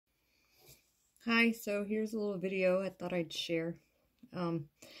Hi, so here's a little video I thought I'd share. I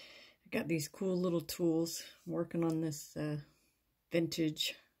got these cool little tools. I'm working on this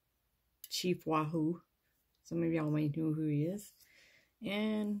vintage Chief Wahoo. Some of y'all might know who he is.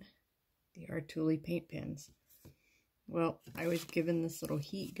 And the Artuli paint pens. Well, I was given this little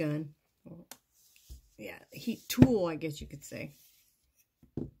heat gun. Well, yeah, heat tool, I guess you could say.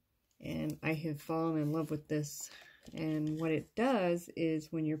 And I have fallen in love with this. And what it does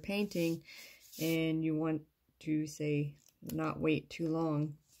is when you're painting and you want to, say, not wait too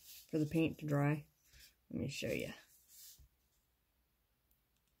long for the paint to dry. Let me show you.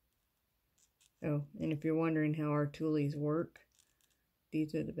 Oh, and if you're wondering how Artulis work,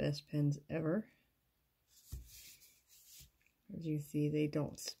 these are the best pens ever. As you see, they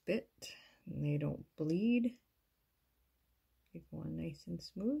don't spit and they don't bleed. They go on nice and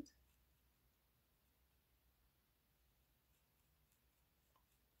smooth.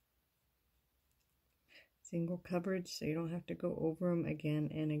 Single coverage, so you don't have to go over them again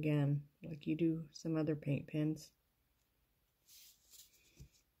and again like you do some other paint pens.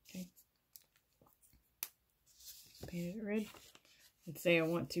 Okay. Painted it red. Let's say I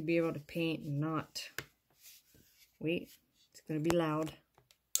want to be able to paint and not wait. It's going to be loud.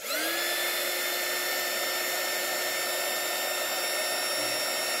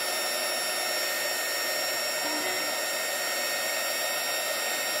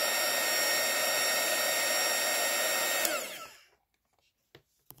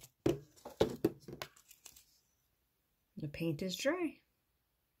 The paint is dry.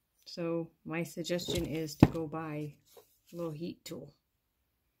 So my suggestion is to go buy a little heat tool.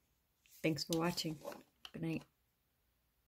 Thanks for watching. Good night.